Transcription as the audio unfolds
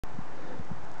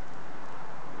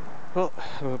Well,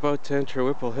 I'm about to enter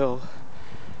Whipple Hill.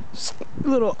 Just a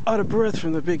little out of breath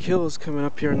from the big hills coming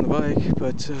up here on the bike,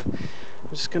 but I'm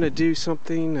just gonna do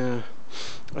something. I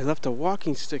left a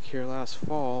walking stick here last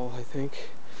fall, I think.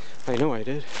 I know I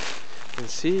did. And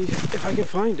see if I can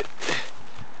find it.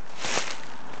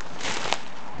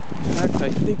 In fact, I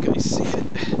think I see it.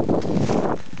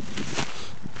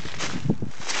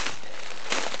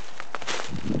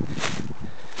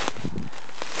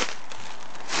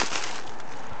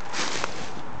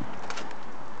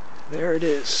 There it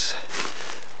is.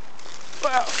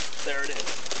 Wow, there it is.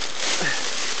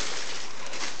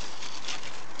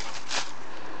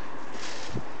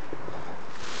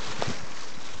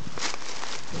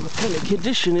 What kind of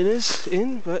condition it is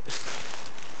in, but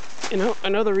you know,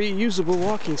 another reusable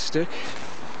walking stick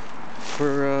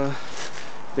for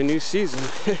the new season.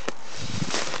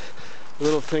 A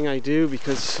little thing I do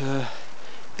because, you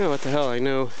know, what the hell, I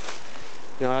know,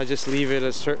 you know, I just leave it at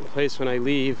a certain place when I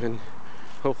leave, and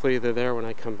hopefully they're there when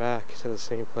I come back to the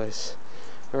same place.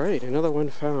 Alright, another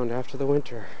one found after the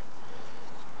winter.